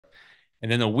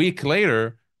And then a week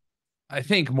later, I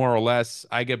think more or less,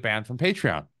 I get banned from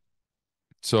Patreon.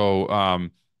 So,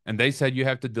 and they said you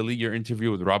have to delete your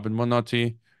interview with Robin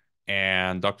Monotti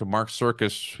and Dr. Mark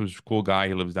Circus, who's a cool guy.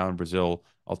 He lives down in Brazil,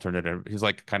 alternative. He's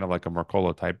like kind of like a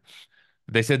Marcola type.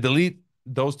 They said delete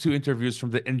those two interviews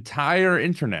from the entire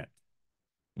internet.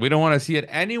 We don't want to see it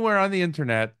anywhere on the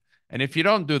internet. And if you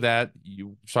don't do that,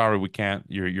 you sorry, we can't.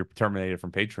 You're terminated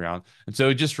from Patreon. And so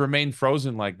it just remained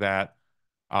frozen like that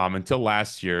until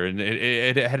last year. And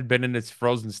it had been in its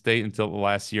frozen state until the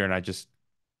last year, and I just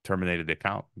terminated the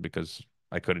account because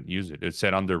I couldn't use it. It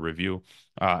said under review.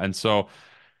 And so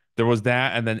there was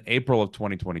that, and then April of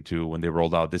 2022 when they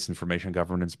rolled out Disinformation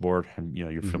Governance Board, and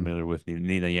you're Hmm. familiar with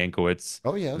Nina Yankowicz.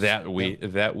 Oh, yes. Yeah.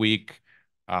 That week,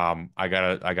 I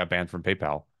got banned from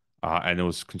PayPal, and it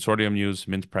was Consortium News,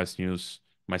 Mint Press News,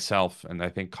 myself, and I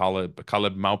think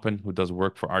Caleb Maupin, who does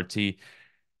work for RT,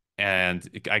 and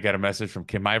I got a message from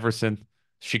Kim Iverson.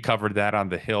 She covered that on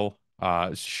The Hill.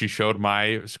 She showed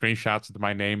my screenshots with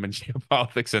my name and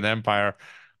Geopolitics and Empire.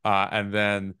 And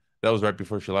then that was right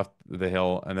before she left The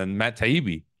Hill. And then Matt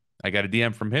Taibbi, I got a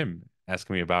DM from him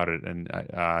asking me about it. And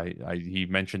he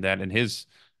mentioned that in his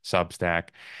Substack.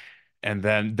 And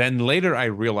then later I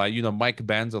realized, Mike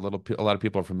Benz, a lot of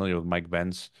people are familiar with Mike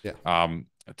Benz. Yeah.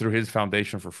 Through his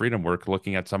Foundation for Freedom work,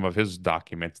 looking at some of his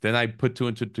documents. Then I put two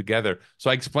and two together. So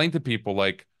I explained to people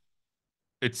like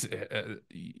it's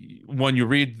when you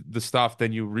read the stuff,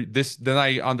 then you read this. Then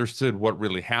I understood what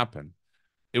really happened.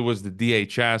 It was the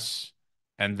DHS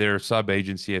and their sub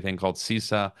agency, I think called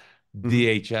CISA. Hmm.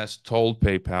 DHS told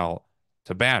PayPal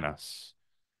to ban us,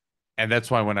 and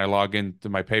that's why when I log into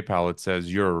my PayPal, it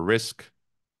says you're a risk.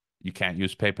 You can't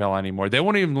use PayPal anymore. They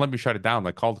won't even let me shut it down.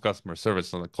 Like call the customer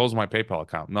service and like, close my PayPal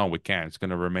account. No, we can't. It's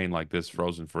going to remain like this,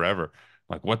 frozen forever.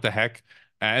 Like what the heck?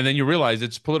 And then you realize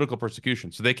it's political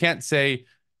persecution. So they can't say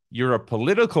you're a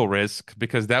political risk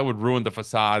because that would ruin the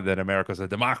facade that America's a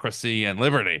democracy and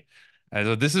liberty. And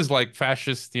so this is like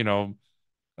fascist,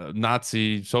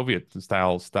 Nazi Soviet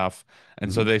style stuff.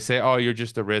 And so Hmm. they say, oh, you're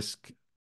just a risk.